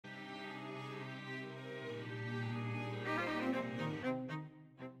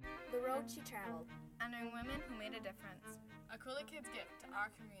road she traveled, honoring women who made a difference. A Cooler Kids gift to our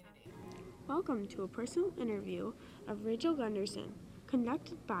community. Welcome to a personal interview of Rachel Gundersen,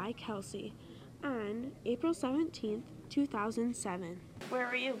 conducted by Kelsey, on April 17th, 2007. Where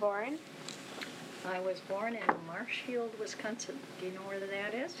were you born? I was born in Marshfield, Wisconsin. Do you know where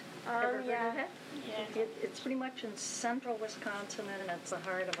that is? Ever heard of that? Yeah. It's pretty much in central Wisconsin, and it's the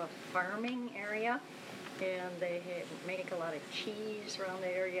heart of a farming area. And they make a lot of cheese around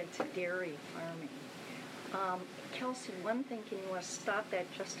the area. It's dairy farming. Kelsey, one thing, can you stop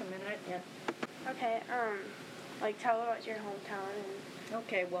that just a minute? And Okay, tell about your hometown.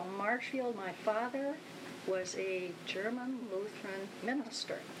 Okay, well, Marshfield, my father was a German Lutheran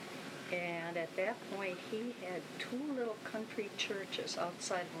minister. And at that point, he had two little country churches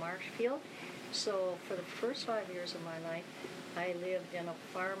outside Marshfield. So for the first 5 years of my life, I lived in a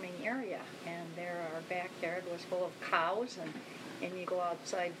farming area. And there, our backyard was full of cows, and you go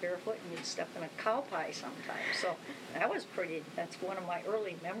outside barefoot and you'd step in a cow pie sometimes. So that's one of my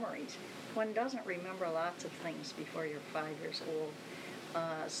early memories. One doesn't remember lots of things before you're 5 years old.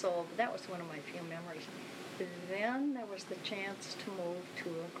 So that was one of my few memories. Then there was the chance to move to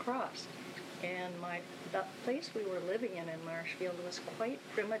La Crosse. And the place we were living in Marshfield was quite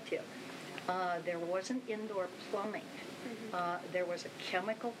primitive. There wasn't indoor plumbing. There was a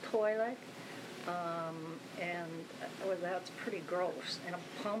chemical toilet, that's pretty gross, and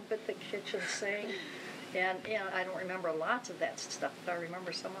a pump at the kitchen sink. And I don't remember lots of that stuff, but I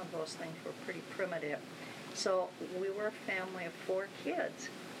remember some of those things were pretty primitive. So we were a family of 4 kids,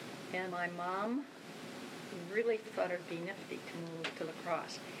 and my mom really thought it'd be nifty to move to La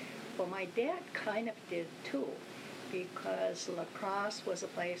Crosse. Well, my dad kind of did too, because La Crosse was a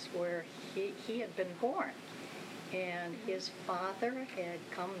place where he had been born. And his father had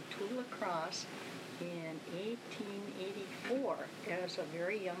come to La Crosse in 1884 as a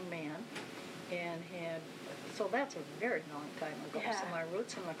very young man, and so that's a very long time ago. Yeah. So my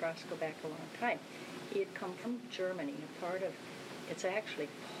roots in La Crosse go back a long time. He had come from Germany, it's actually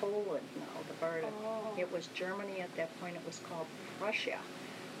Poland now. It was Germany at that point. It was called Prussia,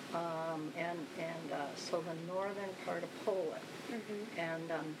 so the northern part of Poland.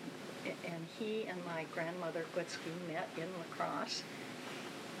 And he and my grandmother Gutsky met in La Crosse,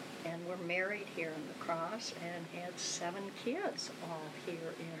 and were married here in La Crosse, and had 7 kids all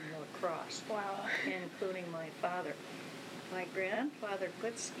here in La Crosse. Wow. Including my father. My grandfather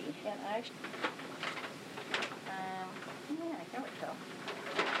Gutsky, and here we go.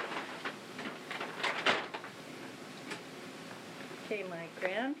 Okay, my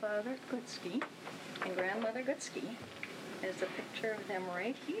grandfather Gutsky and grandmother Gutsky, is a picture of them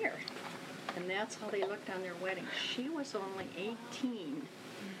right here. And that's how they looked on their wedding. She was only 18,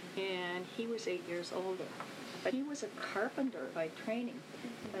 and he was 8 years older. But he was a carpenter by training.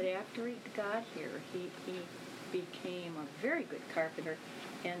 But after he got here, he became a very good carpenter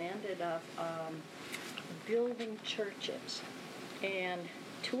and ended up building churches. And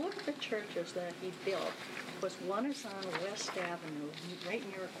 2 of the churches that he built one is on West Avenue, right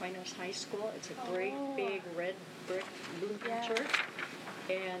near Aquinas High School. It's a great big red brick Lutheran church.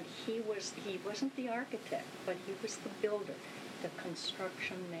 And he wasn't the architect, but he was the builder, the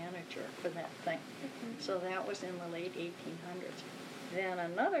construction manager for that thing. So that was in the late 1800s. Then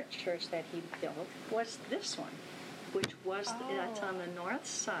another church that he built was this one, which that's on the north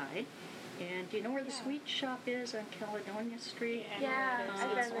side. And do you know where the sweet shop is on Caledonia Street? Yeah,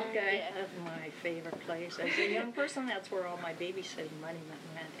 I've been there. Okay, that's my favorite place. As a young person, that's where all my babysitting money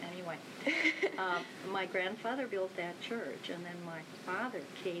went. Anyway, my grandfather built that church, and then my father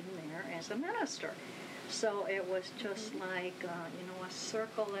came there as a minister. So it was just like, a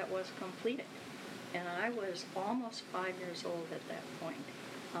circle that was completed. And I was almost 5 years old at that point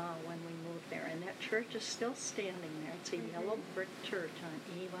when we moved there. And that church is still standing there. It's a yellow brick church on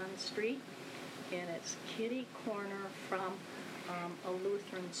Avon Street, and it's kitty corner from a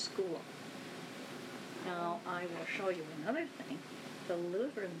Lutheran school. Now, I will show you another thing. The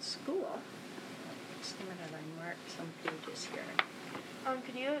Lutheran school, just a minute, I marked some pages here.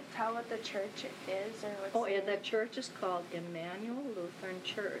 Could you tell what the church is, or what's The church is called Emmanuel Lutheran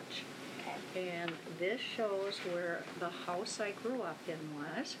Church. Okay. And this shows where the house I grew up in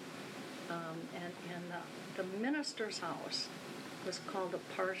was. And the minister's house was called a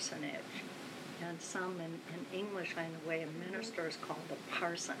parsonage. And some in English, kind of way, a minister is called a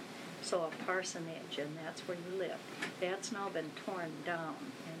parson. So a parsonage, and that's where you live. That's now been torn down,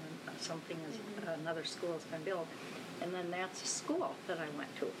 and another school has been built. And then that's a school that I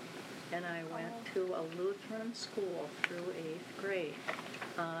went to. And I went to a Lutheran school through 8th grade.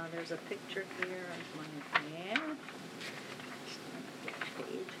 There's a picture here of my dad. Just on the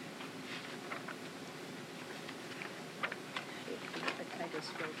page.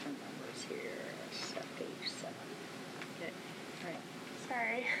 just wrote the numbers here. 87. Okay. All right.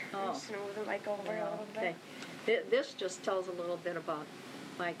 Sorry. Oh. I'm just going to move the mic over a little Okay. This just tells a little bit about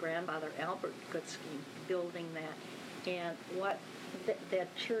my grandfather, Albert Goodsky, building that. And what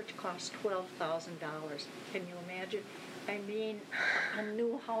that church cost $12,000. Can you imagine? I mean, a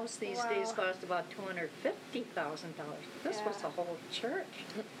new house these days costs about $250,000. This was a whole church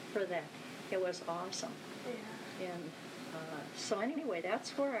for that. It was awesome. Yeah. And so anyway,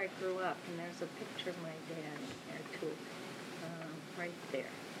 that's where I grew up. And there's a picture of my dad there too, right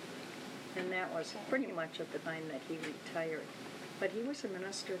there. And that was pretty much at the time that he retired. But he was a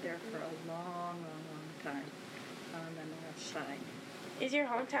minister there for a long, long, long time on the north side. Is your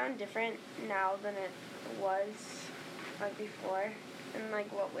hometown different now than it was, like, before? In,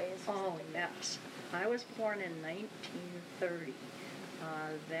 like, what ways? Oh, yes. I was born in 1930.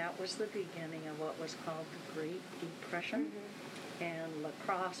 That was the beginning of what was called the Great Depression. And La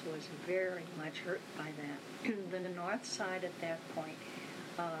Crosse was very much hurt by that. The north side at that point,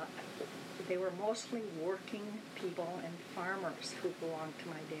 they were mostly working people and farmers who belonged to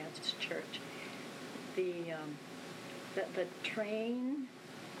my dad's church. The train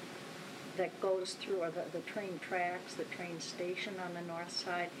that goes through, or the train tracks, the train station on the north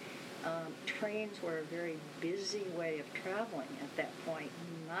side, trains were a very busy way of traveling at that point.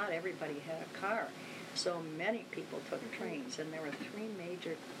 Not everybody had a car, so many people took trains, and there were 3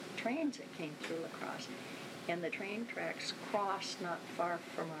 major trains that came through La Crosse. And the train tracks crossed not far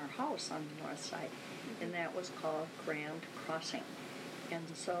from our house on the north side, and that was called Grand Crossing.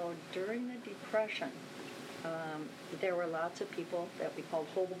 And so during the Depression, there were lots of people that we called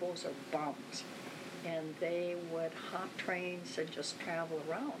hobos or bums, and they would hop trains and just travel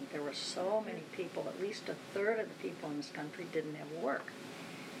around. There were so many people, at least a third of the people in this country didn't have work.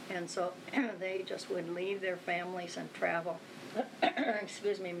 And so they just would leave their families and travel,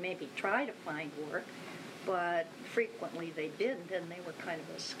 maybe try to find work, but frequently they didn't, and they were kind of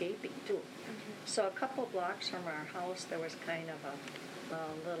escaping too. So a couple blocks from our house, there was kind of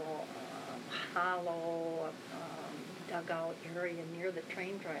a little hollow dugout area near the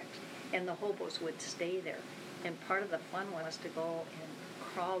train tracks, and the hobos would stay there. And part of the fun was to go and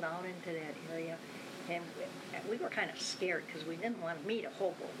crawl down into that area, and we were kind of scared because we didn't want to meet a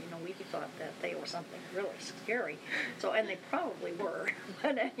hobo. You know, we thought that they were something really scary. So, and they probably were.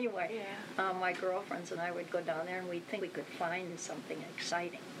 But anyway, my girlfriends and I would go down there, and we'd think we could find something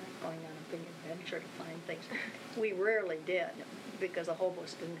exciting, like going on a big adventure to find things. We rarely did, because the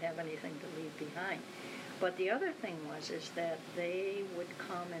hobos didn't have anything to leave behind. But the other thing is that they would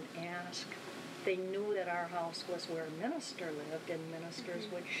come and ask. They knew that our house was where a minister lived, and ministers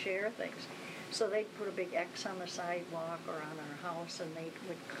would share things. So they'd put a big X on the sidewalk or on our house, and they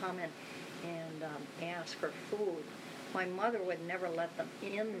would come and ask for food. My mother would never let them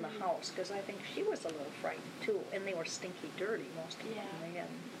in the house, because I think she was a little frightened too. And they were stinky dirty, most of them. They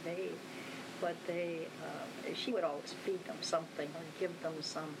hadn't bathed. But she would always feed them something, or give them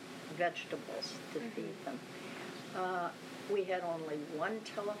some vegetables to feed them. We had only one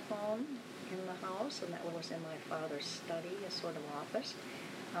telephone in the house, and that was in my father's study, a sort of office.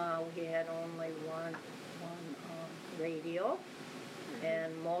 We had only one radio,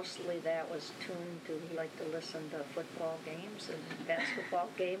 and mostly that was tuned to, he liked to listen to football games and basketball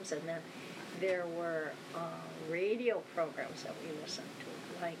games, and then there were radio programs that we listened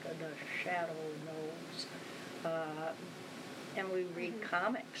to, like The Shadow Knows, and we read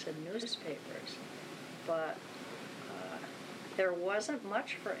comics and newspapers, but there wasn't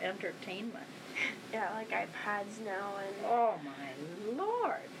much for entertainment. Yeah, like iPads now and... Oh, my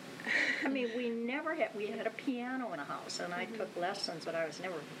Lord. I mean, we had a piano in the house, and I took lessons, but I was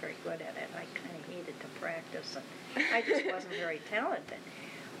never very good at it. I kind of hated to practice, and I just wasn't very talented.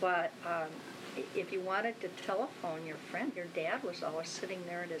 But if you wanted to telephone your friend, your dad was always sitting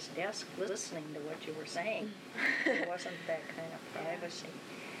there at his desk listening to what you were saying. There wasn't that kind of privacy.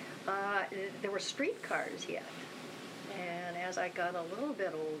 There were streetcars yet. And as I got a little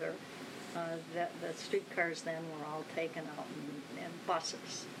bit older, the streetcars then were all taken out, and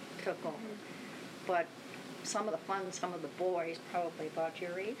buses took over. But some of the boys, probably about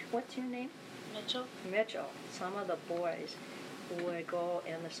your age, what's your name? Mitchell. Some of the boys would go,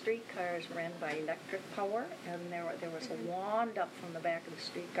 and the streetcars ran by electric power, and there was a wand up from the back of the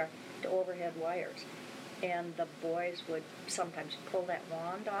streetcar to overhead wires. And the boys would sometimes pull that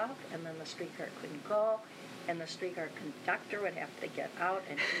wand off, and then the streetcar couldn't go. And the streetcar conductor would have to get out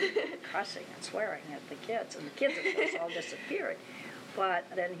and cussing and swearing at the kids. And the kids, of course, all disappeared. But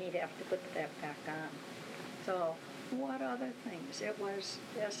then he'd have to put that back on. So what other things? It was,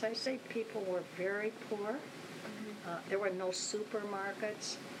 as I say, people were very poor. there were no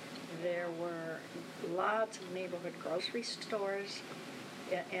supermarkets. There were lots of neighborhood grocery stores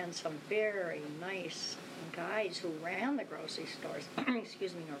and some very nice guys who ran the grocery stores,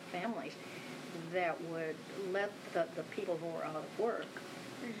 excuse me, or families, that would let the people who were out of work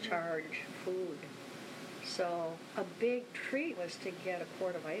charge food. So a big treat was to get a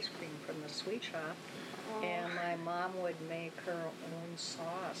quart of ice cream from the sweet shop, and my mom would make her own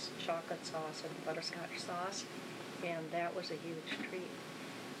sauce, chocolate sauce and butterscotch sauce, and that was a huge treat.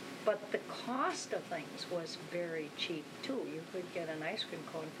 But the cost of things was very cheap, too. You could get an ice cream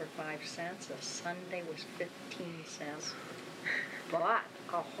cone for 5 cents. A sundae was 15 cents. But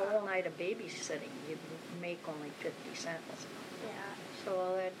a whole night of babysitting, you'd make only 50 cents. Yeah.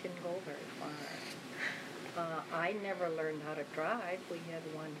 So that didn't go very far. I never learned how to drive. We had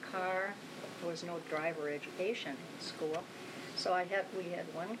one car. There was no driver education in school. So we had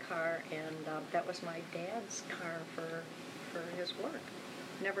one car, and that was my dad's car for his work.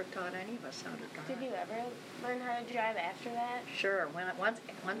 Never taught any of us how to drive. Did you ever learn how to drive after that? Sure.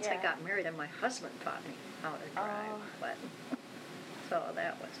 Once I got married, then my husband taught me how to drive. But so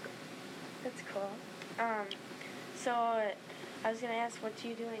that was good. That's cool. So I was gonna ask, what do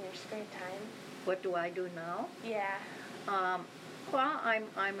you do in your spare time? What do I do now? Yeah. Well,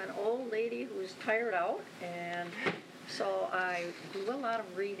 I'm an old lady who's tired out, and so I do a lot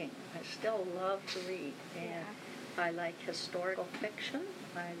of reading. I still love to read, and I like historical fiction.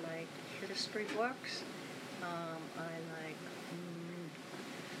 I like history books. I like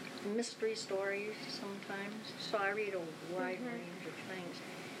mystery stories sometimes. So I read a wide range of things.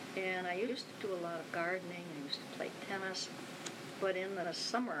 And I used to do a lot of gardening. I used to play tennis. But in the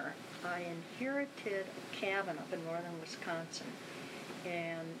summer, I inherited a cabin up in northern Wisconsin.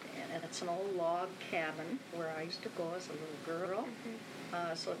 And it's an old log cabin where I used to go as a little girl.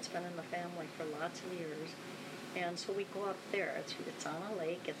 So it's been in the family for lots of years. And so we go up there. It's on a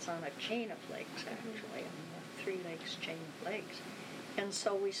lake. It's on a chain of lakes, actually. A 3 lakes chain of lakes. And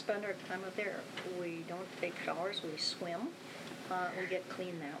so we spend our time up there. We don't take showers. We swim. We get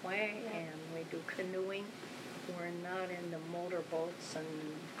clean that way. And we do canoeing. We're not into motorboats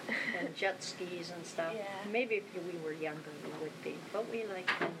and jet skis and stuff. Yeah. Maybe if we were younger, we would be. But we like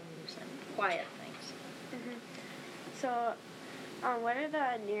canoes and quiet things. So, what are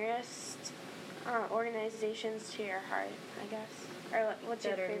the nearest organizations to your heart, I guess? Or what's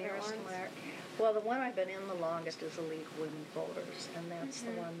your favorite ones? Well, the one I've been in the longest is the League of Women Voters, and that's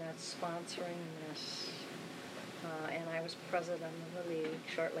the one that's sponsoring this. And I was president of the league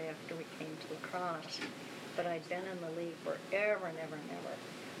shortly after we came to La Crosse. But I'd been in the league forever and ever and ever.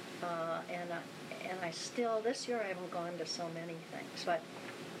 And I still, this year I haven't gone to so many things. But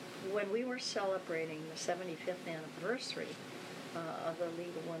when we were celebrating the 75th anniversary of the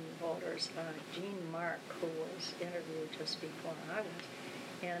League of Women Voters, Jean Mark, who was interviewed just before I was,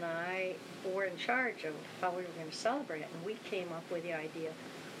 and I were in charge of how we were going to celebrate it. And we came up with the idea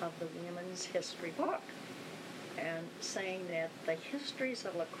of the Women's History book, and saying that the histories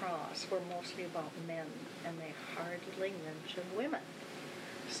of La Crosse were mostly about men, and they hardly mentioned women.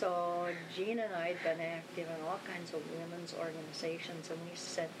 So Jean and I had been active in all kinds of women's organizations, and we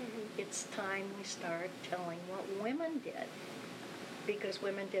said, it's time we start telling what women did. Because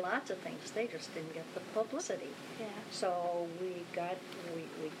women did lots of things, they just didn't get the publicity. Yeah. So we got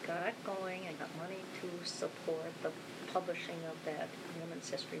going and got money to support the publishing of that women's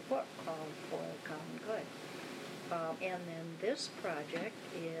history book called For the Common Good. And then this project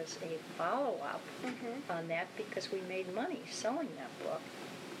is a follow-up on that, because we made money selling that book,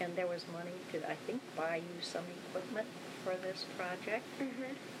 and there was money to, I think, buy you some equipment for this project.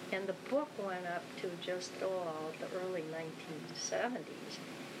 And the book went up to just the early 1970s.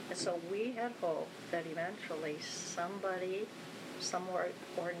 And so we had hoped that eventually somebody, some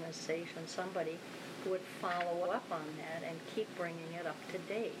organization, somebody would follow up on that and keep bringing it up to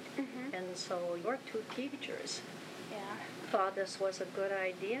date. And so your 2 teachers thought this was a good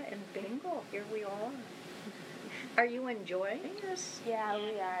idea, and bingo, here we are. Are you enjoying this? Yeah,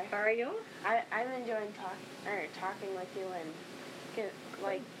 we are. Are you? I'm enjoying talking with you and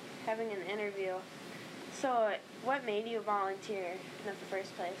having an interview. So, what made you volunteer in the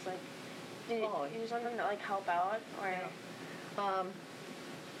first place? Like, did you just want them to help out, or?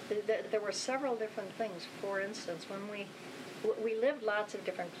 There were several different things. For instance, when we lived lots of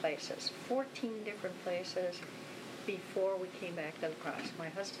different places, 14 different places before we came back to La Crosse. My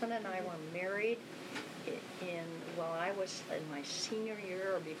husband and I were married while I was in my senior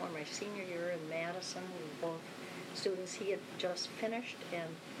year, or before my senior year in Madison. We were both students. He had just finished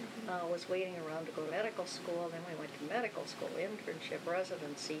and was waiting around to go to medical school. Then we went to medical school, internship,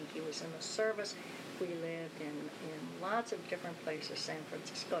 residency. He was in the service. We lived in lots of different places, San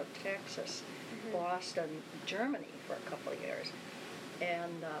Francisco, Texas, Boston, Germany for a couple of years.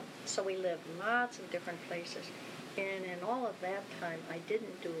 And so we lived lots of different places. And in all of that time, I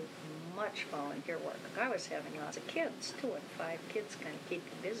didn't do much volunteer work. I was having lots of kids, too, and 5 kids kind of keep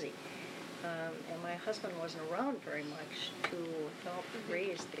you busy. And my husband wasn't around very much to help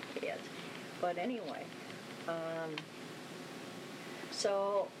raise the kids. But anyway,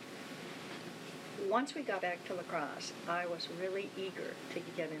 so once we got back to La Crosse, I was really eager to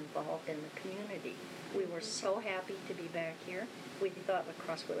get involved in the community. We were so happy to be back here. We thought La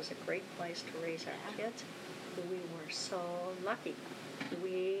Crosse was a great place to raise our kids. We were so lucky.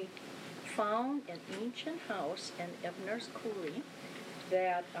 We found an ancient house in Ebner's Coulee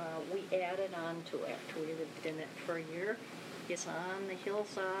that we added on to after we lived in it for a year. It's on the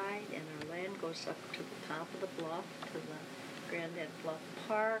hillside, and our land goes up to the top of the bluff, to the Granddad Bluff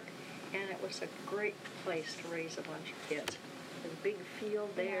Park, and it was a great place to raise a bunch of kids. There's a big field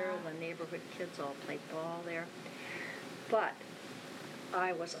there, the neighborhood kids all played ball there. But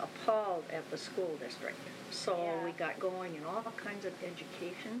I was appalled at the school district. So we got going in all kinds of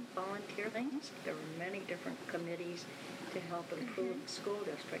education volunteer things. There were many different committees to help improve the school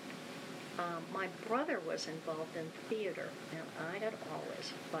district. My brother was involved in theater, and I had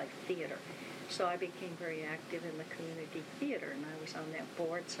always liked theater. So I became very active in the community theater, and I was on that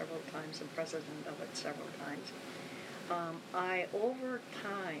board several times and president of it several times. I, over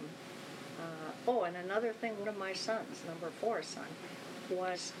time, and another thing, one of my sons, number 4 son,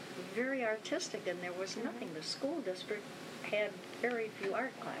 was very artistic, and there was nothing. The school district had very few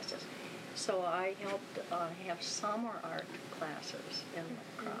art classes. So I helped have summer art classes in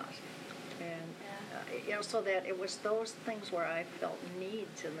La Crosse. And, so that it was those things where I felt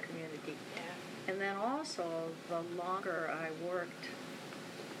needs in the community. And then also, the longer I worked,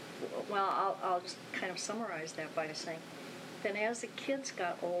 I'll just kind of summarize that by saying, then as the kids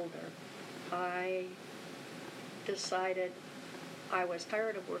got older, I decided I was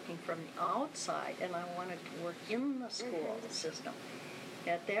tired of working from the outside, and I wanted to work in the school system.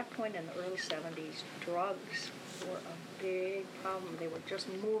 At that point in the early 70s, drugs were a big problem. They were just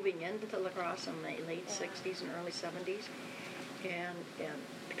moving into La Crosse in the late 60s and early 70s, and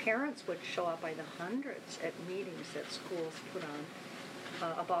parents would show up by the hundreds at meetings that schools put on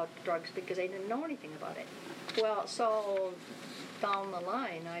about drugs because they didn't know anything about it. Well, so down the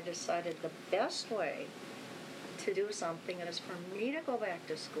line, I decided the best way to do something is for me to go back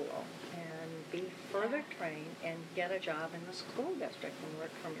to school and be further trained and get a job in the school district and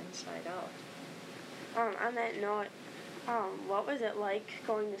work from inside out. On that note, what was it like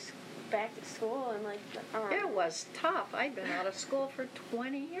going back to school and It was tough. I'd been out of school for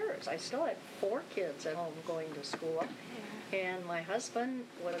 20 years. I still had 4 kids at home going to school. And my husband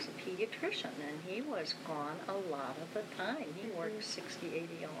was a pediatrician, and he was gone a lot of the time. He worked 60,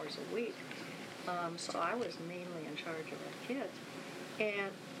 80 hours a week. So I was mainly in charge of the kids.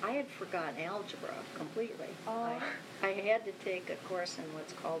 And I had forgotten algebra completely. I had to take a course in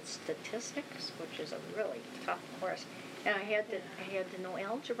what's called statistics, which is a really tough course. And I had to know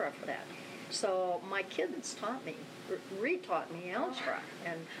algebra for that. So my kids taught me, retaught me algebra.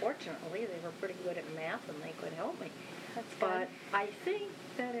 And fortunately, they were pretty good at math, and they could help me. But I think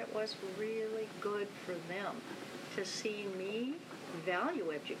that it was really good for them to see me value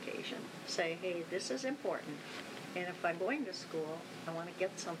education, say, hey, this is important, and if I'm going to school, I want to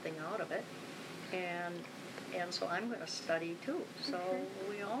get something out of it, and so I'm going to study too. So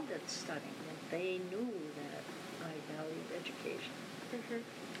we all did studying, and they knew that I valued education.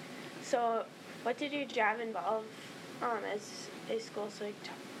 So what did your job involve as a school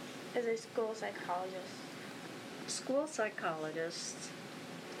psychologist? School psychologists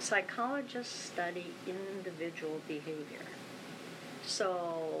study individual behavior.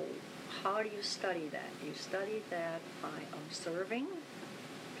 So how do you study that? You study that by observing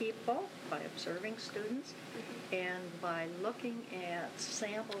people, by observing students, and by looking at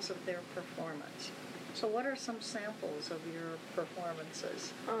samples of their performance. So what are some samples of your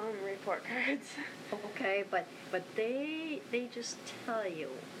performances? Report cards. Okay, but they just tell you,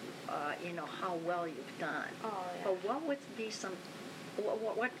 how well you've done. But what would be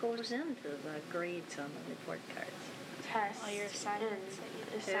what goes into the grades on the report cards? Tests. All your assignments.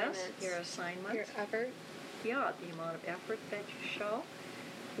 Yes, your assignments. Your effort. Yeah, the amount of effort that you show.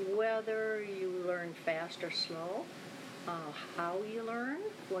 Whether you learn fast or slow. How you learn.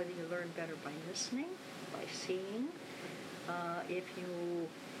 Whether you learn better by listening, by seeing. If you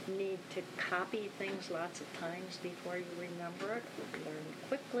need to copy things lots of times before you remember it, learn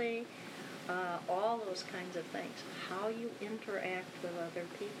quickly. all those kinds of things. How you interact with other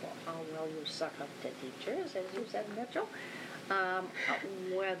people, how well you suck up to teachers, as you said, Mitchell,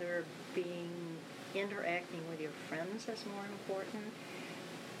 whether interacting with your friends is more important,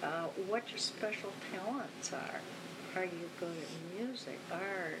 what your special talents are. Are you good at music,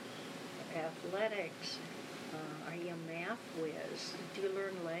 art, athletics? Are you a math whiz? Do you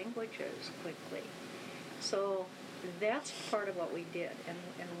learn languages quickly? So that's part of what we did,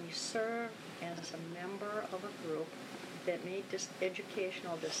 and we served as a member of a group that made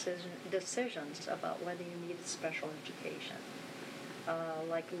educational decisions about whether you needed special education,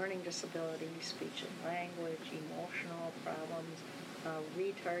 like learning disabilities, speech and language, emotional problems,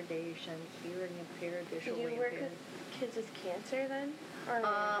 retardation, hearing impaired, visually impaired. Did you work with kids with cancer then? Or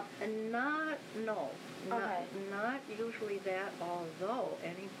Not usually that, although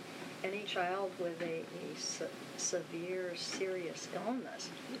any child with a severe, serious illness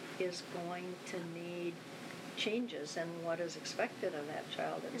is going to need changes in what is expected of that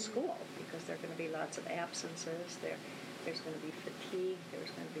child in school, because there are going to be lots of absences, there's going to be fatigue,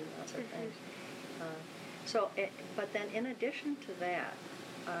 there's going to be lots of things. But then in addition to that,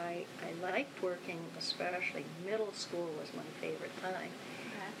 I liked working, especially middle school was my favorite time.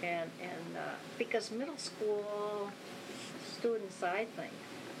 And because middle school students, I think,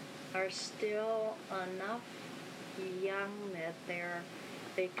 are still enough young that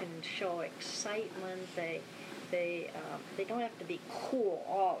they can show excitement. They don't have to be cool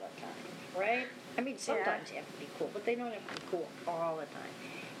all the time, right? I mean, sometimes you have to be cool, but they don't have to be cool all the time.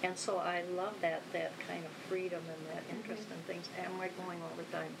 And so I love that kind of freedom and that interest in things. Am I going over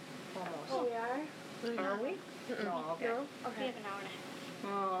time? Almost. Oh, we are? Are we? No, okay. No? We Okay. have an hour and a half.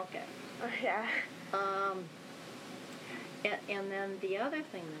 Oh, okay. Oh, yeah. And then the other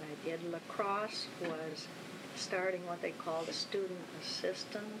thing that I did, lacrosse, was starting what they call the Student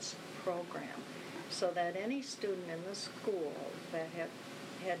Assistance Program, so that any student in the school that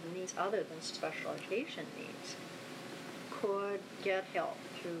had needs other than special education needs could get help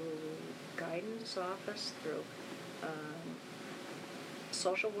through guidance office, through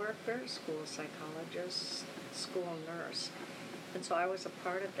social worker, school psychologist, school nurse. And so I was a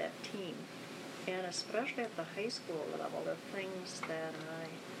part of that team. And especially at the high school level, the things that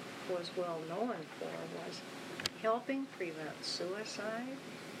I was well known for was helping prevent suicide,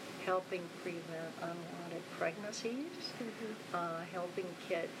 helping prevent unwanted pregnancies, helping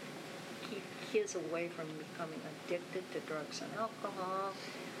keep kids away from becoming addicted to drugs and alcohol.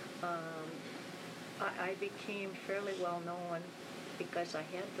 I became fairly well known because I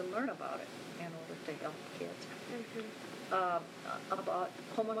had to learn about it in order to help kids. About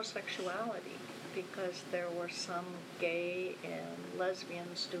homosexuality, because there were some gay and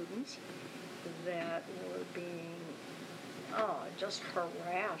lesbian students that were being just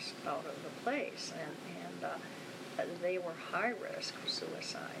harassed out of the place, and they were high risk for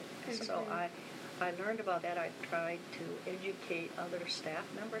suicide. So I learned about that. I tried to educate other staff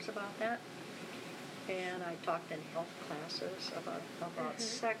members about that, and I talked in health classes about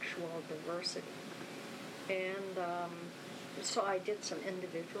sexual diversity. And so I did some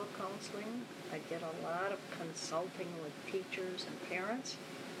individual counseling. I did a lot of consulting with teachers and parents.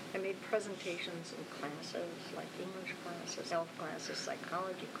 I made presentations in classes, like English classes, health classes,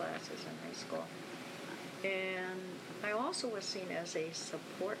 psychology classes in high school. And I also was seen as a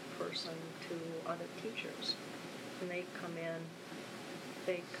support person to other teachers. And they come in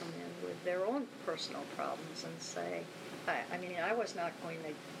with their own personal problems and say, I was not going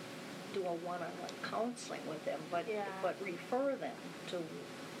to do a one-on-one counseling with them, but refer them to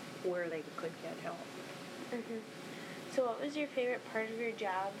where they could get help. So what was your favorite part of your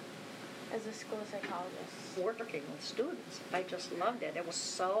job as a school psychologist? Working with students. I just loved it. It was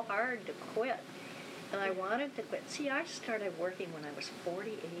so hard to quit. And I wanted to quit. See, I started working when I was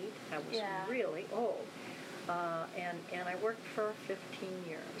 48. I was really old. And I worked for 15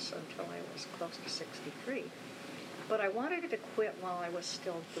 years until I was close to 63. But I wanted to quit while I was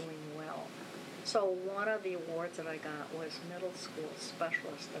still doing well. So one of the awards that I got was Middle School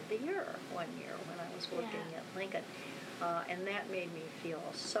Specialist of the Year one year when I was working at Lincoln. And that made me feel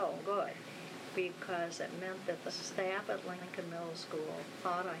so good, because it meant that the staff at Lincoln Middle School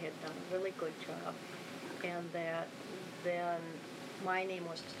thought I had done a really good job, and that then my name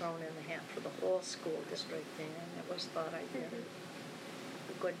was thrown in the hat for the whole school district, and it was thought I did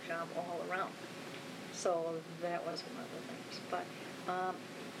a good job all around. So that was one of the things. But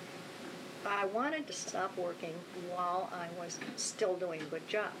I wanted to stop working while I was still doing a good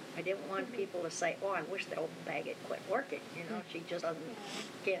job. I didn't want people to say, "Oh, I wish that old bag had quit working. She just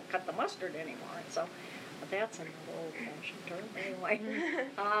can't cut the mustard anymore." And so That's another old-fashioned term. Anyway,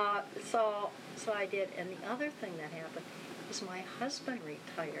 so I did. And the other thing that happened is my husband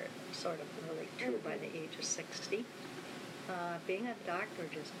retired sort of early, too, by the age of 60. Being a doctor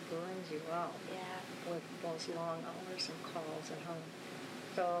just burns you out with those long hours and calls at home.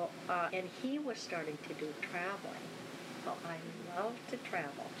 So, and he was starting to do traveling. So I love to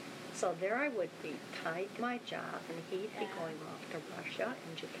travel. So there I would be tied to my job, and he'd be going off to Russia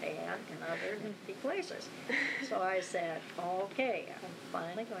and Japan and other nifty places. So I said, okay, I'm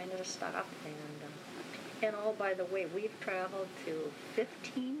finally going to stop. And oh, by the way, we've traveled to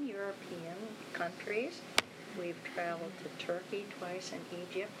 15 European countries. We've traveled to Turkey twice and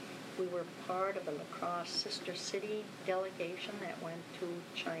Egypt. We were part of the Lacrosse Sister City delegation that went to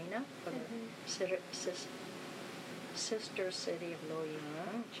China for the Sister City of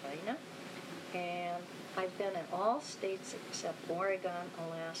Luoyang, China. And I've been in all states except Oregon,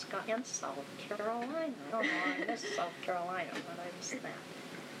 Alaska, and South Carolina. I don't know, I miss South Carolina, but I miss that.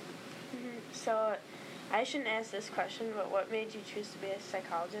 So, I shouldn't ask this question, but what made you choose to be a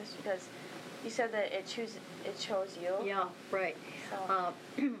psychologist? Because you said that it chose you. Yeah, right. So.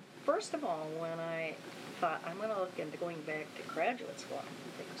 First of all, when I thought I'm going to look into going back to graduate school,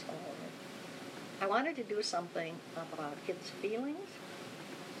 I wanted to do something about kids' feelings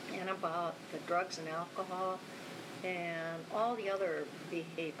and about the drugs and alcohol and all the other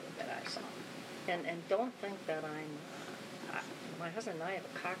behavior that I saw. And don't think that my husband and I have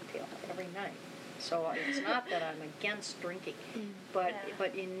a cocktail every night. So it's not that I'm against drinking, but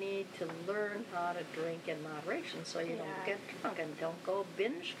you need to learn how to drink in moderation so you don't get drunk and don't go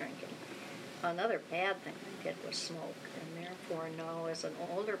binge drinking. Another bad thing I did was smoke, and therefore now as an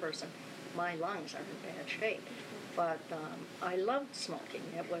older person, my lungs are in bad shape. But I loved smoking.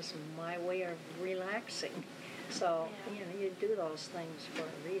 It was my way of relaxing. So, you do those things for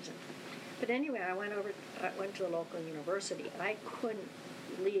a reason. But anyway, I went to the local university. I couldn't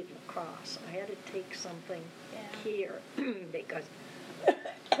leave lacrosse. I had to take something here because,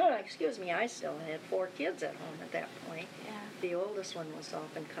 excuse me, I still had 4 kids at home at that point. The oldest one was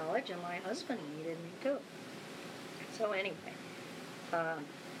off in college, and my husband needed me too. So anyway,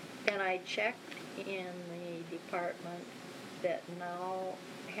 and I checked in the department that now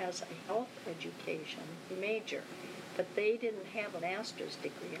has a health education major, but they didn't have a master's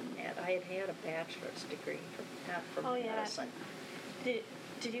degree in that. I had a bachelor's degree from medicine.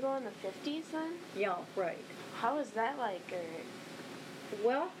 Did you go in the 50s then? Yeah, right. How was that like?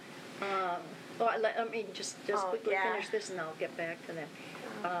 Well, let me just quickly finish this and I'll get back to that.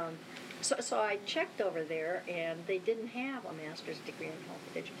 So I checked over there, and they didn't have a master's degree in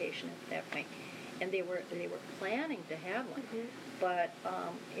health education at that point, and they were planning to have one, but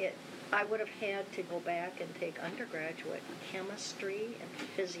I would have had to go back and take undergraduate chemistry and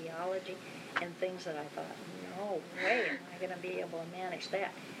physiology and things that I thought, no way am I going to be able to manage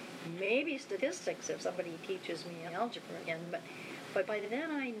that. Maybe statistics if somebody teaches me algebra again, but by then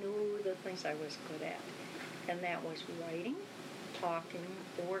I knew the things I was good at, and that was writing, talking,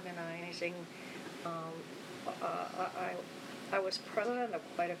 organizing. I was president of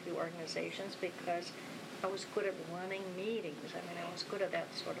quite a few organizations because I was good at running meetings. I mean, I was good at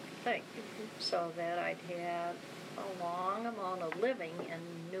that sort of thing. So that I'd had a long amount of living and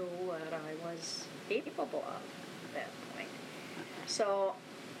knew what I was capable of at that point. So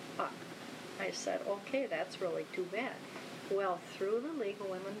I said, okay, that's really too bad. Well, through the League of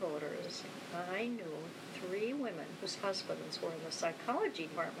Women Voters, I knew 3 women whose husbands were in the psychology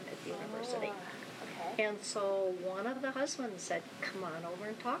department at the university. Okay. And so one of the husbands said, come on over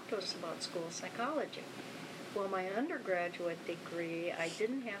and talk to us about school psychology. Well, my undergraduate degree, I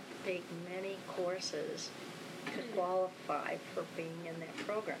didn't have to take many courses to qualify for being in that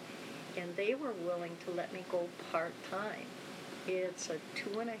program. And they were willing to let me go part-time. It's a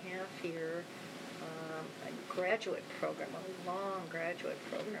 2.5-year graduate program, a long graduate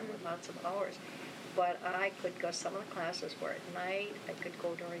program with lots of hours. But I could go, some of the classes were at night, I could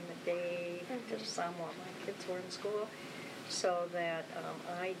go during the day to some while my kids were in school. So that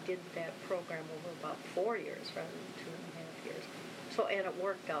I did that program over about 4 years rather than 2.5 years. So, and it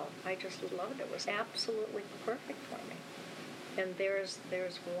worked out. I just loved it. It was absolutely perfect for me. And there's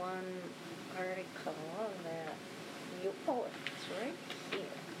one article that it's right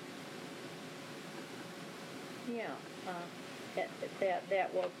here. Yeah,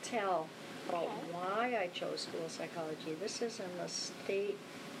 that will tell about why I chose school psychology. This is in the state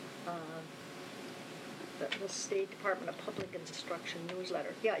Department of Public Instruction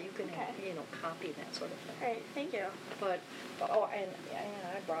newsletter. Yeah, you can copy that sort of thing. All right, thank you. But and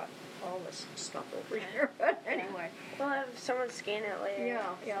I brought all this stuff over here. But anyway, we'll have someone scan it later.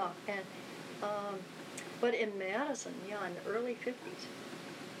 Yeah, and But in Madison, yeah, in the early 50s,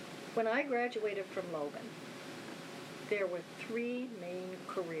 when I graduated from Logan, there were 3 main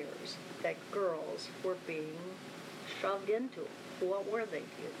careers that girls were being shoved into. What were they,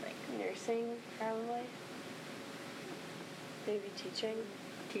 do you think? Nursing, probably. Maybe teaching.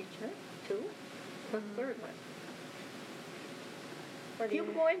 Teacher, 2. The third one. What If do you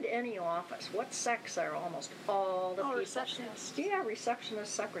go into any office, what sex are almost all the people? Receptionist. Yeah,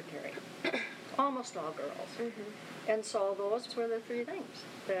 receptionist, secretary. Almost all girls. Mm-hmm. And so those were the 3 things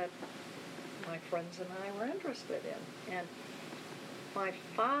that my friends and I were interested in. And my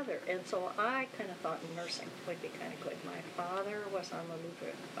father, and so I kind of thought nursing would be kind of good. My father was on the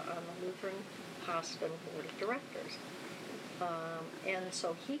Lutheran Hospital Board of Directors. And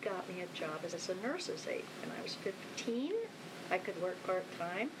so he got me a job as a nurse's aide. When I was 15, I could work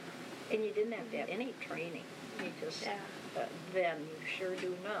part-time, and you didn't have to have any training. You just, then you sure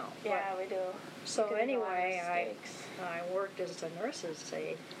do now. Yeah, we do. So We make a lot of anyway, mistakes. I worked as a nurse's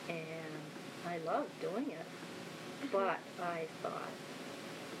aide, and I loved doing it. But I thought,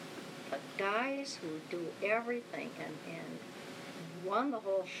 the guys who do everything and run the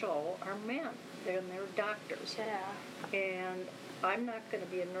whole show are men. They're doctors. Yeah. And I'm not going to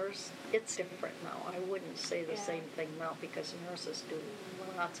be a nurse. It's different now. I wouldn't say the same thing now because nurses do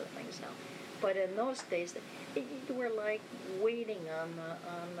lots of things now. But in those days, they were like waiting on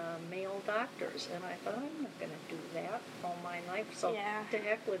the male doctors. And I thought, I'm not going to do that all my life. So to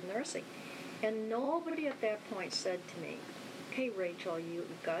heck with nursing. And nobody at that point said to me, okay, Rachel,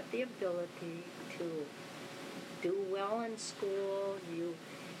 you've got the ability to do well in school.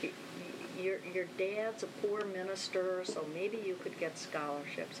 Your dad's a poor minister, so maybe you could get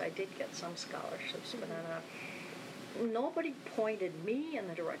scholarships. I did get some scholarships, but nobody pointed me in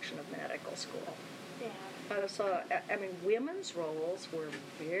the direction of medical school. Yeah. So, I mean, women's roles were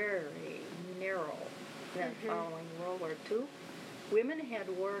very narrow. Then following World War II, women had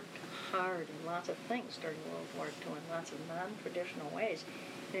worked hard in lots of things during World War II in lots of non-traditional ways.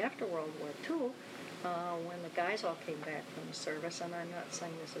 And after World War II, when the guys all came back from the service, and I'm not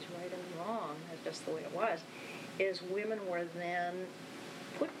saying this is right and wrong, it's just the way it was, is women were then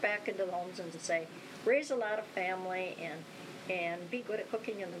put back into the homes and say, raise a lot of family and be good at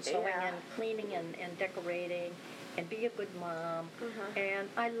cooking and sewing and cleaning and decorating and be a good mom. And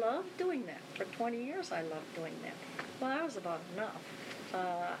I loved doing that. For 20 years I loved doing that. Well, that was about enough.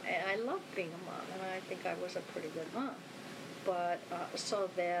 And I loved being a mom, and I think I was a pretty good mom. But so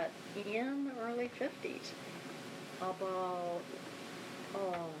that in the early 50s, about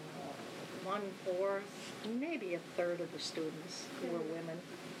 1/4, maybe 1/3 of the students were women,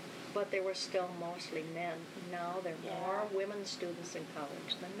 but they were still mostly men. Now there are more women students in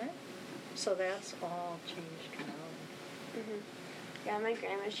college than men. So that's all changed now. Yeah, my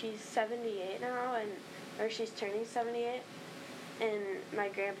grandma, she's 78 now, or she's turning 78. And my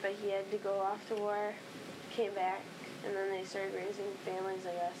grandpa, he had to go off to war, came back, and then they started raising families,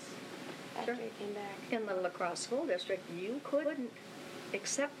 I guess, after he came back. In the La Crosse School District, you couldn't,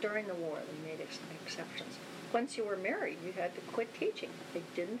 except during the war, they made exceptions. Once you were married, you had to quit teaching. They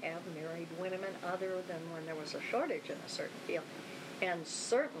didn't have married women other than when there was a shortage in a certain field. And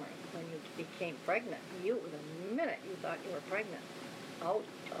certainly, when you became pregnant, the minute you thought you were pregnant, out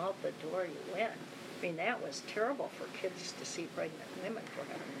the door you went. I mean, that was terrible for kids to see pregnant women, for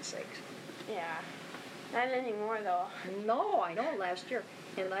heaven's sakes. Yeah. Not anymore, though. No, I know, last year.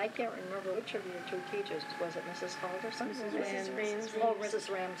 And I can't remember which of your 2 teachers. Was it Mrs. Halderson? Mrs. Ramsey. Oh, Mrs.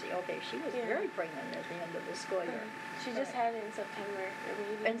 Ramsey. Okay, she was very pregnant at the end of the school year. She just had it in September.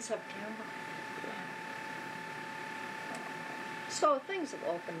 In September. So things have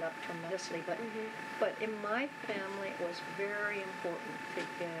opened up tremendously, but in my family it was very important to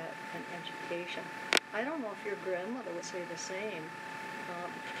get an education. I don't know if your grandmother would say the same,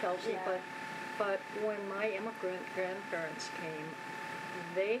 Chelsea, but when my immigrant grandparents came,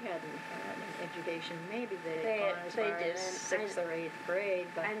 they hadn't had an education. Maybe they had gone as far as 6th or 8th grade.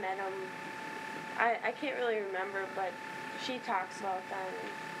 But I met them. I can't really remember, but she talks about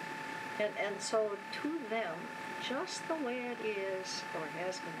them. And so to them, just the way it is, or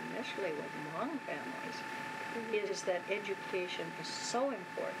has been initially with Hmong families, is that education is so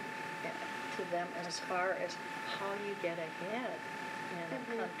important to them as far as how you get ahead in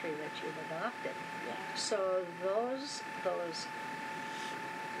a country that you've adopted. Yeah. So those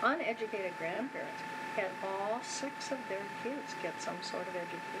uneducated grandparents had all 6 of their kids get some sort of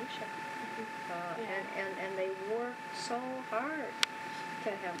education. And they worked so hard to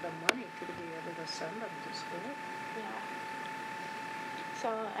have the money to be able to send them to school. Yeah. So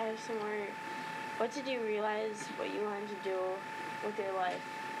I have some more. What did you realize what you wanted to do with your life?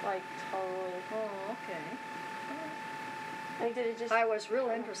 Like totally. Oh, okay. Like, did it just... I was real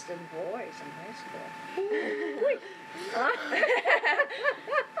interested in boys in high school.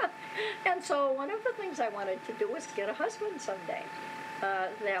 And so one of the things I wanted to do was get a husband someday.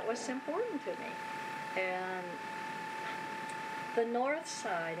 That was important to me. And the north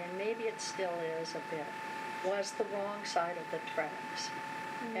side, and maybe it still is a bit, was the wrong side of the tracks.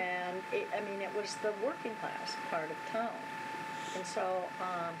 Mm-hmm. And it was the working class part of town. And so,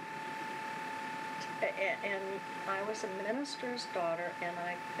 and I was a minister's daughter, and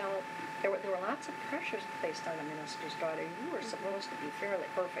I felt there were lots of pressures placed on a minister's daughter. You were supposed to be fairly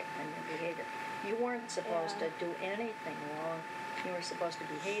perfect in your behavior. You weren't supposed to do anything wrong. You were supposed to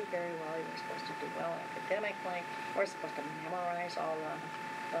behave very well. You were supposed to do well academically. You were supposed to memorize all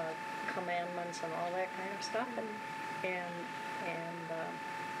the commandments and all that kind of stuff.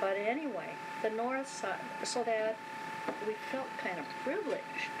 But anyway, the north side, so that we felt kind of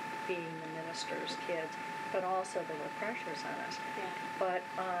privileged being the minister's kids, but also there were pressures on us. Yeah. But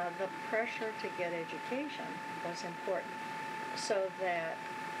the pressure to get education was important, so that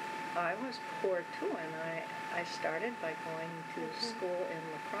I was poor too, and I started by going to school in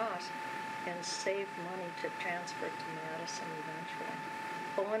La Crosse and saved money to transfer to Madison eventually.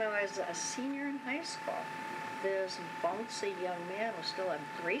 But when I was a senior in high school, this bouncy young man who still had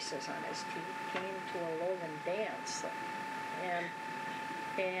braces on his teeth came to a Logan dance,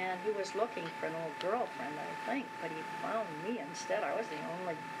 and he was looking for an old girlfriend, I think, but he found me instead. I was the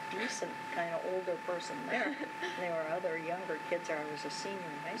only decent kind of older person there. There were other younger kids there. I was a senior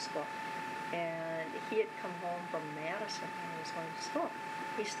in high school, and he had come home from Madison when he was going to school.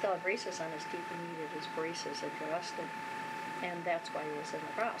 He still had braces on his teeth. He needed his braces addressed, and that's why he was in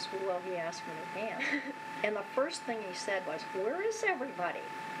La Crosse. Well, he asked me to dance, and the first thing he said was, "Where is everybody?"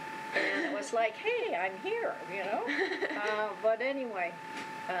 And it was like, "Hey, I'm here," you know. But anyway,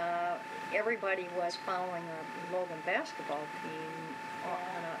 everybody was following a Logan basketball team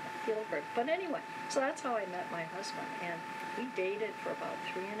on a field trip. But anyway, so that's how I met my husband, and we dated for about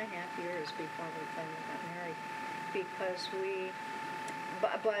 3.5 years before we finally got married, because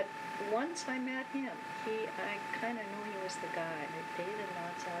but once I met him, I kind of knew he was the guy. I dated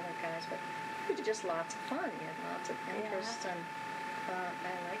lots of other guys, but he was just lots of fun. He had lots of interests, and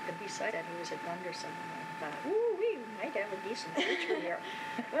I liked him. Besides that, he was at Gundersen, and I thought, ooh, we might have a decent future here.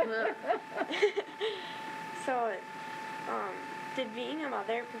 So, did being a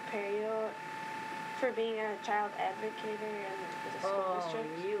mother prepare you for being a child advocate in the school district?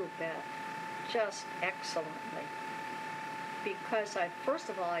 Oh, you bet. Just excellently. Because first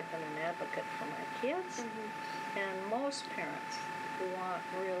of all, I've been an advocate for my kids, and most parents want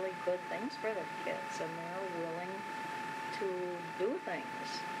really good things for their kids, and they're willing to do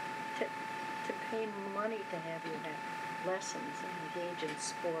things, to pay money to have you have lessons and engage in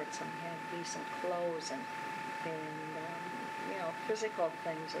sports and have decent clothes and physical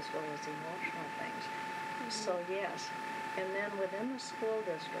things as well as emotional things. So yes, and then within the school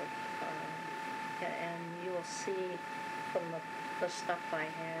district, and you'll see from the stuff I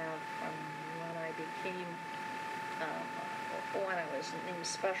have from when I became, when I was named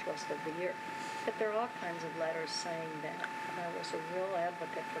Specialist of the Year, that there are all kinds of letters saying that I was a real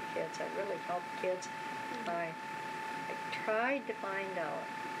advocate for kids. I really helped kids. I tried to find out.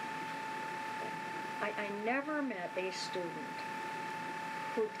 I never met a student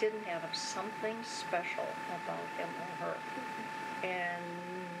who didn't have something special about him or her. And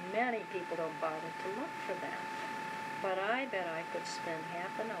many people don't bother to look for that. But I bet I could spend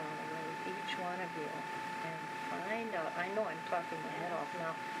half an hour with each one of you and find out. I know I'm talking my head off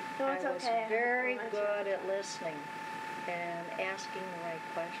now. No, it's I was okay. very good at listening and asking the right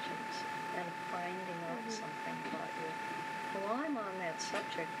questions and finding out something about you. While I'm on that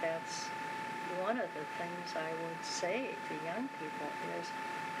subject, that's one of the things I would say to young people is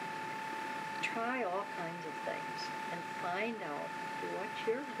try all kinds of things and find out what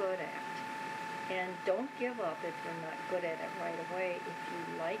you're good at. And don't give up if you're not good at it right away. If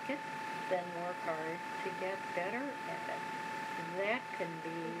you like it, then work hard to get better at it. That can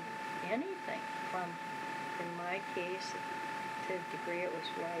be anything from, in my case, to a degree it was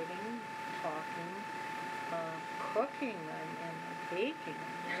writing, talking, cooking, and baking.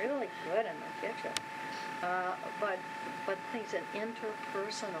 I'm really good in the kitchen. But things that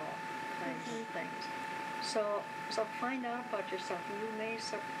interpersonal kinds of things. So find out about yourself. You may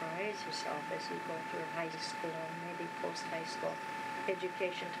surprise yourself as you go through high school, maybe post-high school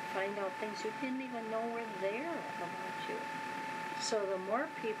education, to find out things you didn't even know were there about you. So the more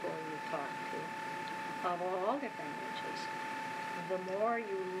people you talk to of all different ages, the more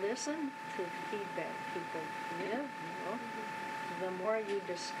you listen to feedback people give you, the more you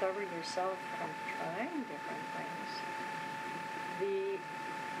discover yourself from trying different things, the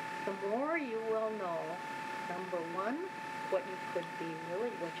more you will know, number one, what you could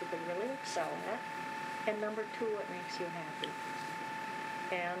really excel at, and number two, what makes you happy.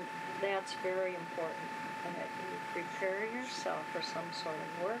 And that's very important. And that you prepare yourself for some sort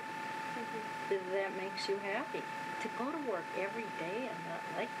of work that makes you happy. To go to work every day and not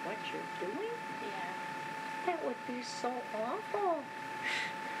like what you're doing? Yeah. That would be so awful.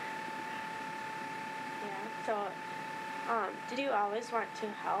 Yeah. So, did you always want to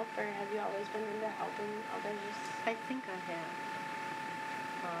help, or have you always been into helping others? I think I have.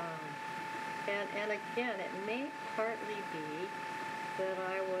 And again, it may partly be that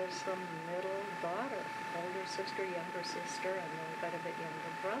I was a middle daughter, older sister, younger sister, and then got a bit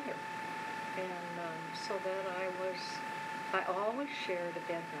younger brother. And so that I always shared a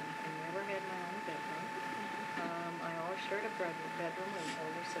bedroom. I never had my own bedroom. I always shared a bedroom with an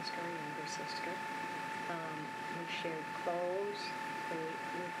older sister, a younger sister. We shared clothes.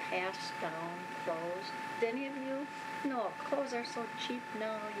 We passed down clothes. Did any of you? No, clothes are so cheap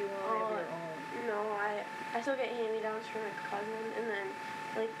now, you all have your own. No, I still get hand-me-downs from a cousin, and then,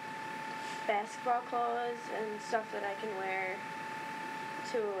 like, basketball clothes and stuff that I can wear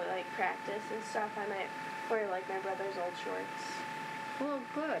to, like, practice and stuff. I might wear, like, my brother's old shorts. Well,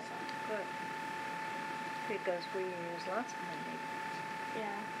 good. Because we use lots of handmade things.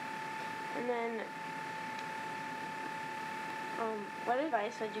 Yeah. And then, what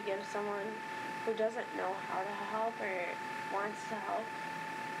advice would you give someone who doesn't know how to help or wants to help?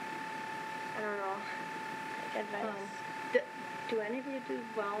 I don't know. Like advice. Do any of you do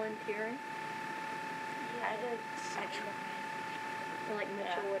volunteering? Yeah, I did. I try. Like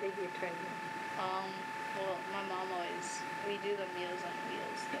Mitchell, what did you try to do? Well, my mom always, we do the Meals on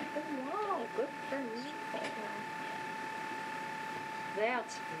Wheels thing. Oh, wow, good for you.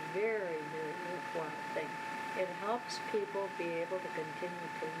 That's a very, very worthwhile thing. It helps people be able to continue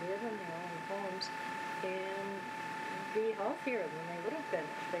to live in their own homes and be healthier than they would have been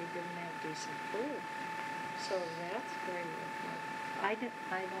if they didn't have decent food. So that's very worthwhile. I don't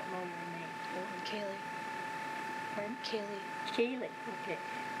know your name. Kaylee. Pardon? Kaylee. Kaylee. Okay.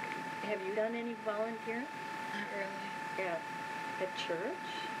 Have you done any volunteering? Not really. At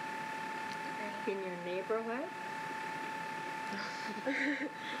church? In your neighborhood?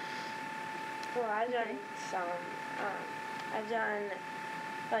 Well, I've done some. I've done,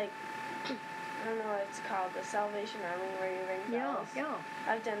 like, I don't know what it's called, the Salvation Army, where you ring bells. Yeah.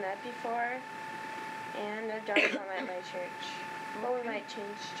 I've done that before, and I've done some at my church. But we might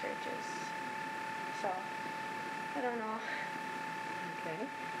change churches. So, I don't know. Okay.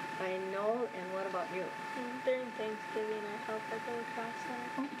 I know, and what about you? During Thanksgiving, I help at the lacrosse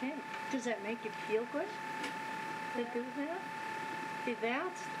center. Okay. Does that make you feel good to do that? See,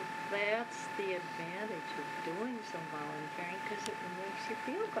 that's the advantage of doing some volunteering, because it makes you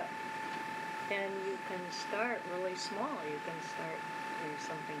feel good. And you can start really small. You can start doing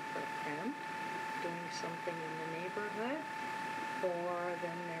something for a friend, doing something in the neighborhood, or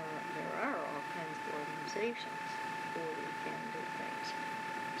then there are all kinds of organizations where you can do things.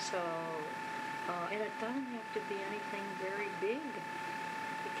 So, and it doesn't have to be anything very big.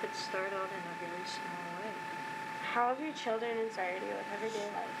 It could start out in a very small way. How have your children inspired you with everyday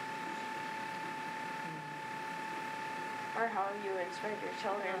life? Or how have you inspired your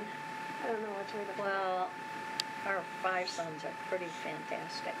children? I don't know which way to put it. Well, our 5 sons are pretty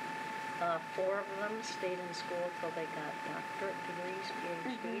fantastic. 4 of them stayed in school till they got doctorate degrees,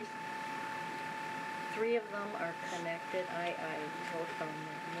 PhDs. 3 of them are connected. I wrote down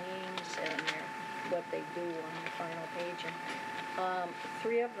their names and what they do on the final page. And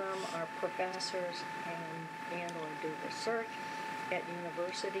 3 of them are professors and or do research at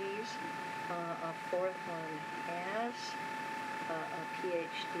universities. A 4th one has a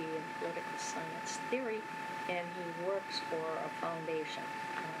PhD in political science theory, and he works for a foundation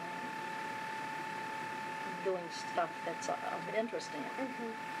doing stuff that's of interest to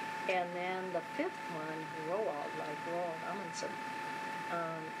him. And then the 5th one, Roald Amundsen,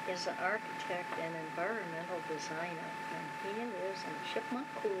 is an architect and environmental designer, and he lives in Chipmunk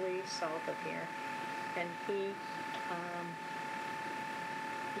Coulee, south of here, and he's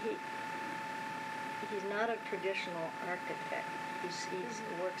not a traditional architect. He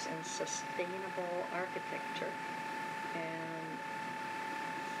works in sustainable architecture, and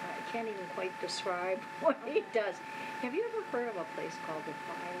I can't even quite describe what he does. Have you ever heard of a place called the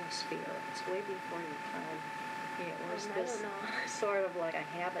Biosphere? It's way before your time. It was this sort of like a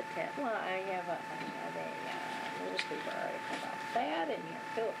habitat. Well, I have a newspaper article about that in here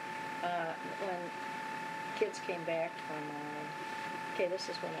too. When kids came back from, this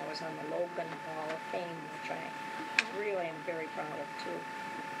is when I was on the Logan Hall of Fame, which I really am very proud of, too.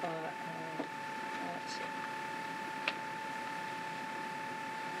 Let's see.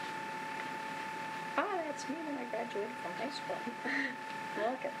 That's me when I graduated from high school.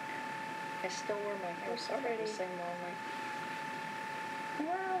 Look at I still wear my hair sorted the same way.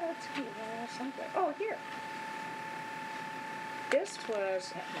 Well, let's see. Somewhere. Oh, here. This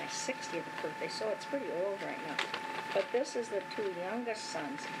was at my 60th birthday, so it's pretty old right now. But this is the two youngest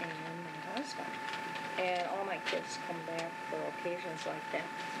sons and my husband. And all my kids come back for occasions like that.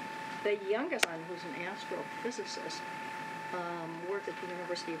 The youngest son, who's an astrophysicist, worked at the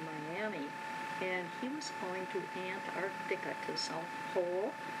University of Miami. And he was going to Antarctica, to the South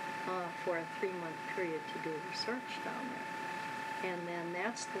Pole, for a 3-month period to do research down there. And then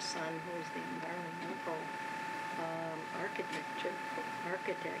that's the son who is the environmental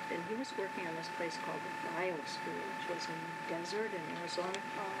architect, and he was working on this place called the Biosphere, which was in the desert in Arizona,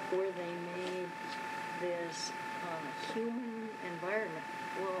 where they made this human environment,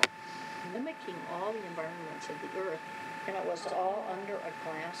 well, mimicking all the environments of the Earth, and it was all under a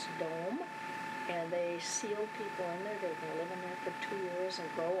glass dome. And they sealed people in there. They were going to live in there for 2 years and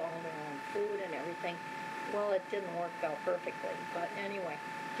grow all their own food and everything. Well, it didn't work out perfectly. But anyway,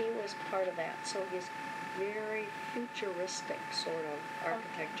 he was part of that. So he's very futuristic sort of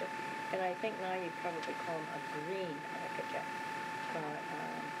architecture. And I think now you'd probably call him a green architect.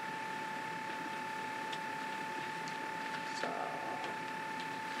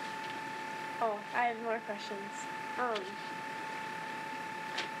 Oh, I have more questions.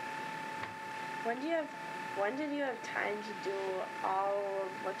 When did you have time to do all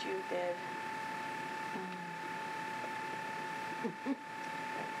of what you did?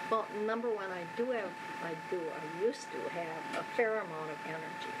 Well, number one, I used to have a fair amount of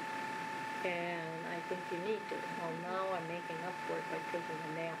energy. And I think you need to. Well, now I'm making up for it by taking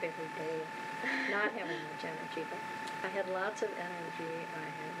a nap every day, not having much energy. But I had lots of energy. I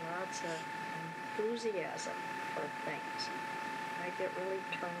had lots of enthusiasm for things. I get really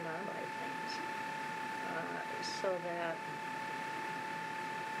turned on by things. So that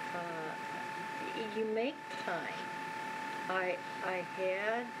you make time. I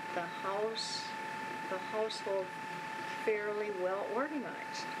had the household fairly well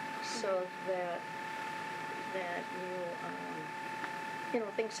organized, so that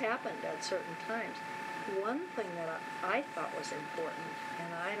things happened at certain times. One thing that I thought was important,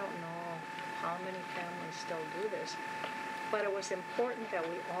 and I don't know how many families still do this, but it was important that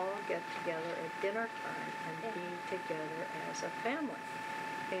we all get together at dinner time and be together as a family.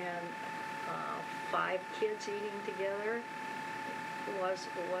 And 5 kids eating together was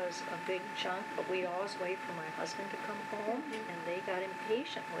a big chunk, but we'd always wait for my husband to come home, and they got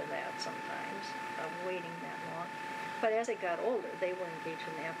impatient with that sometimes, of waiting that long. But as they got older, they were engaged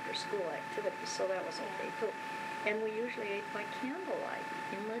in after-school activities, so that was okay too. And we usually ate by candlelight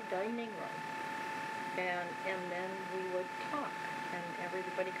in the dining room. And then we would talk, and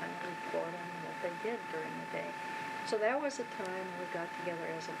everybody kind of report on what they did during the day. So that was a time we got together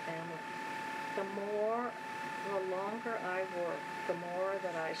as a family. The longer I worked, the more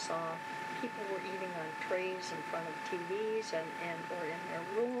that I saw people were eating on trays in front of TVs and or in their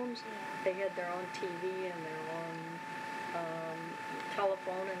rooms. They had their own TV and their own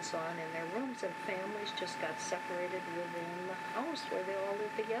telephone and so on in their rooms, and families just got separated within the house where they all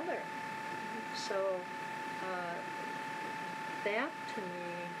lived together. So that to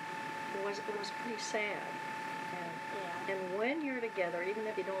me was pretty sad. And when you're together, even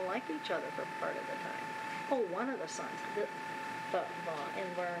if you don't like each other for part of the time, one of the sons, the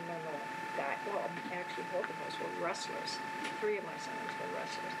environmental guy, well, actually both of us were wrestlers. 3 of my sons were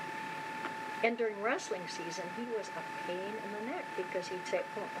wrestlers. And during wrestling season, he was a pain in the neck because he'd say,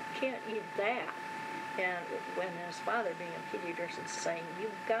 "Oh, I can't eat that." And when his father, being a pediatrician, saying,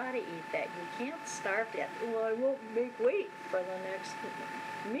 "You've got to eat that. You can't starve that." "Well, I won't make weight for the next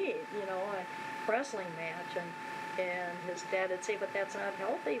meet, a wrestling match." And his dad would say, "But that's not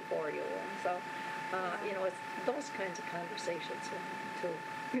healthy for you." And so, it's those kinds of conversations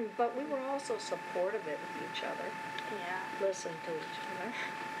too. But we were also supportive of each other. Yeah. Listen to each other.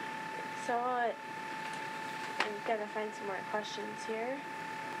 So, I'm gonna find some more questions here.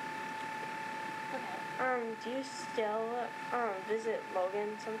 Okay. Do you still visit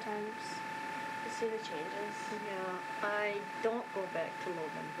Logan sometimes to see the changes? Yeah, I don't go back to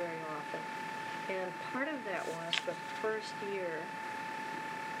Logan very often. And part of that was the first year,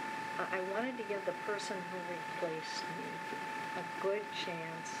 I wanted to give the person who replaced me a good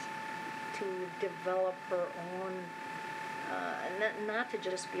chance to develop her own, not to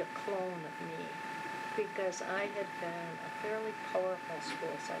just be a clone of me, because I had been a fairly powerful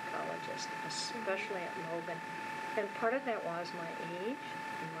school psychologist, especially at Logan. And part of that was my age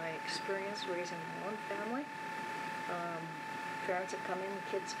and my experience raising my own family. Parents would come in,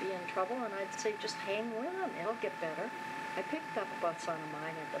 kids be in trouble, and I'd say, just hang with them, it'll get better. I picked up a son of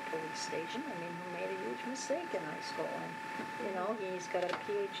mine at the police station, who made a huge mistake in high school. And, he's got a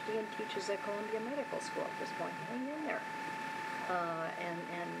PhD and teaches at Columbia Medical School at this point. Hang in there. And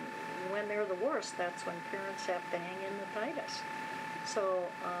when they're the worst, that's when parents have to hang in the tightest. So,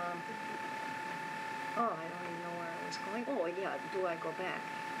 I don't even know where I was going. Oh, yeah, do I go back?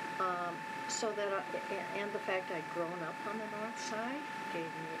 And the fact I'd grown up on the north side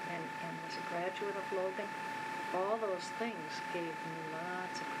gave me, and was a graduate of Logan, all those things gave me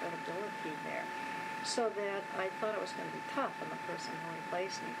lots of credibility there. So that I thought it was going to be tough on the person who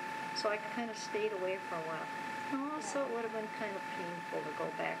replaced me. So I kind of stayed away for a while. Also, it would have been kind of painful to go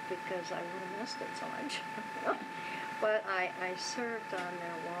back because I would have missed it so much. But I served on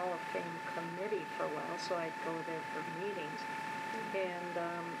their Wall of Fame committee for a while, so I'd go there for meetings. And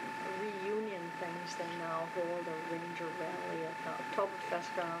reunion things, they now hold a Ranger Rally at the Oktoberfest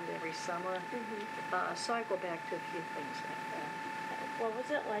ground every summer. So I go back to a few things like that. What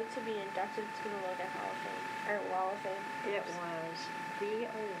was it like to be inducted to the Logan Hall of Fame, or Wall of Fame? It was the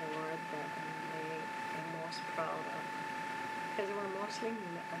award that I am most proud of. Because there were mostly,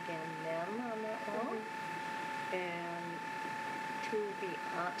 again, men on that wall. And to be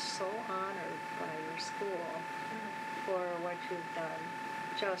so honored by your school for what you've done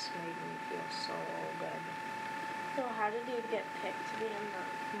just made me feel so good. So how did you get picked to be in the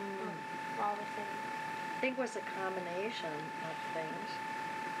Wall of Fame? I think it was a combination of things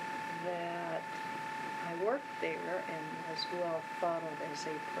that I worked there and was well thought of as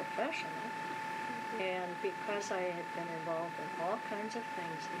a professional. And because I had been involved in all kinds of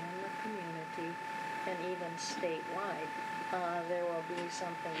things in the community and even statewide, there will be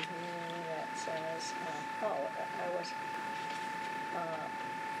something here that says, I was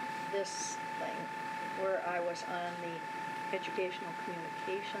this thing where I was on the Educational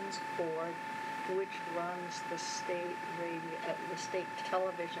Communications Board, which runs the state radio, the state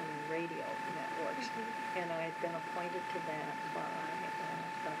television and radio networks, and I had been appointed to that by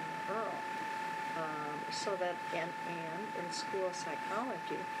Governor Earl. So that, and in school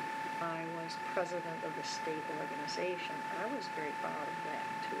psychology, I was president of the state organization. I was very proud of that,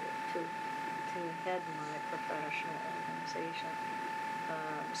 to head my professional organization.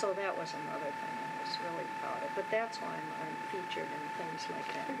 So that was another thing I was really proud of. But that's why I'm featured in things like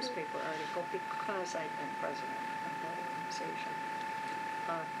that newspaper article, because I've been president of that organization.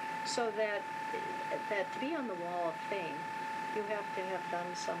 So that to be on the Wall of Fame, you have to have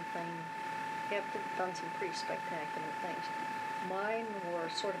done something, you have to have done some pretty spectacular things. Mine were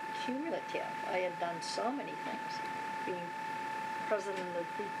sort of cumulative. I had done so many things, being president of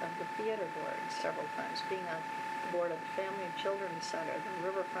the theater board several times, being on the board of the Family and Children's Center, the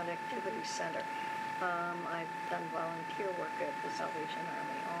Riverfront Activity Center. I've done volunteer work at the Salvation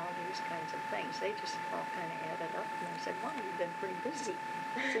Army, all these kinds of things. They just all kind of added up, and I said, well, you've been pretty busy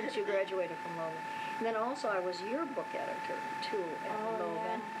since you graduated from Logan. And then also I was yearbook editor, too, at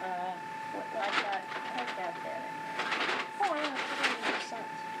Logan. Yeah. I've got that in there. Oh, I have my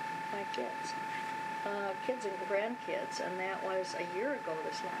sons, my kids. Kids and grandkids, and that was a year ago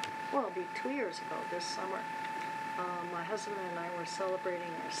it'll be 2 years ago this summer. My husband and I were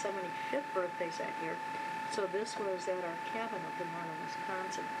celebrating our 75th birthdays that year, so this was at our cabin up in Warren,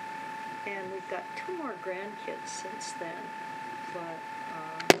 Wisconsin. And we've got 2 more grandkids since then,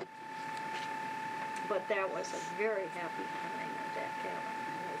 but that was a very happy time at that cabin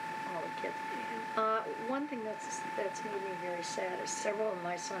with all the kids. One thing that's made me very sad is several of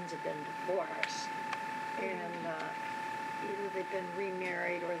my sons have been divorced, and either they've been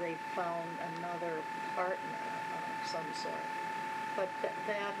remarried or they found another partner of some sort. But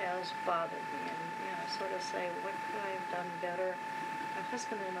that has bothered me, and sort of say, what could I have done better? My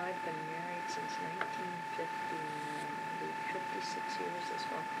husband and I have been married since 1959, 56 years as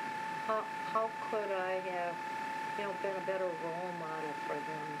well. How could I have been a better role model for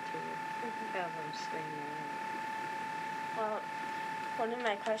them to have them stay married? Well, one of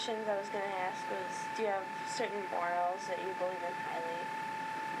my questions I was going to ask was, do you have certain morals that you believe in highly?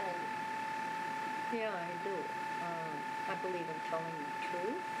 Yeah, I do. I believe in telling the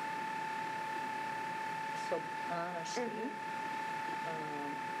truth. So honesty.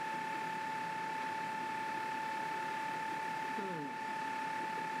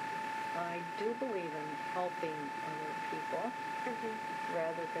 I do believe in helping other people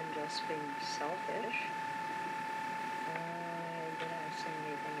rather than just being selfish. seeing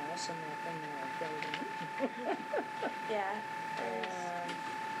anything else in that building. Yeah.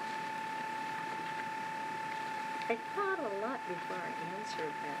 I thought a lot before I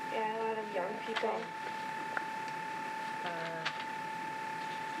answered that. Yeah, a lot of young people.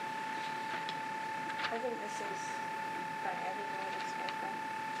 I think this is by everyone spoken.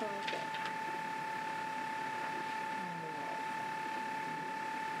 Okay.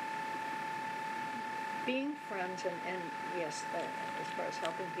 Being friends and yes, as far as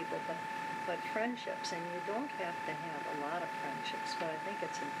helping people, but friendships, and you don't have to have a lot of friendships, but I think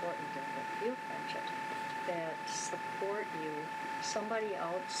it's important to have a few friendships that support you, somebody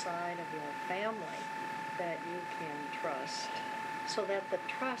outside of your family that you can trust. So that the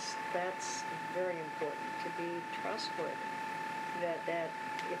trust, that's very important, to be trustworthy. That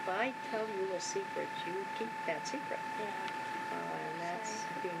if I tell you a secret, you keep that secret. Yeah. And that's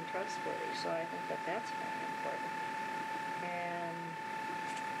being trustworthy. So I think that's very important.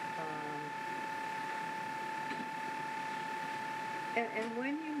 And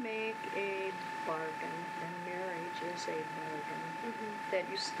when you make a bargain, and marriage is a bargain, that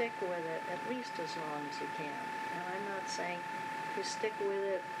you stick with it at least as long as you can. And I'm not saying you stick with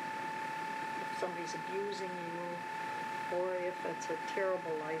it if somebody's abusing you or if it's a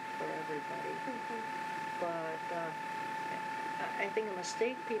terrible life for everybody. But I think a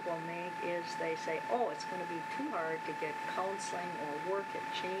mistake people make is they say, oh, it's going to be too hard to get counseling or work at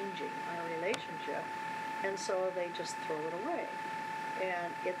changing our relationship, and so they just throw it away.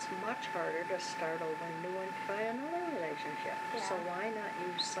 And it's much harder to start over new and try another relationship. Yeah. So why not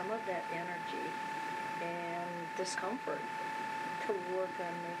use some of that energy and discomfort to work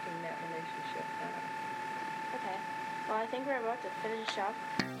on making that relationship better? Okay. Well, I think we're about to finish up.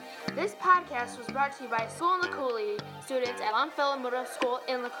 This podcast was brought to you by School in the Coulee students at Longfellow Middle School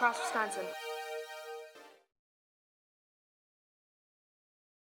in La Crosse, Wisconsin.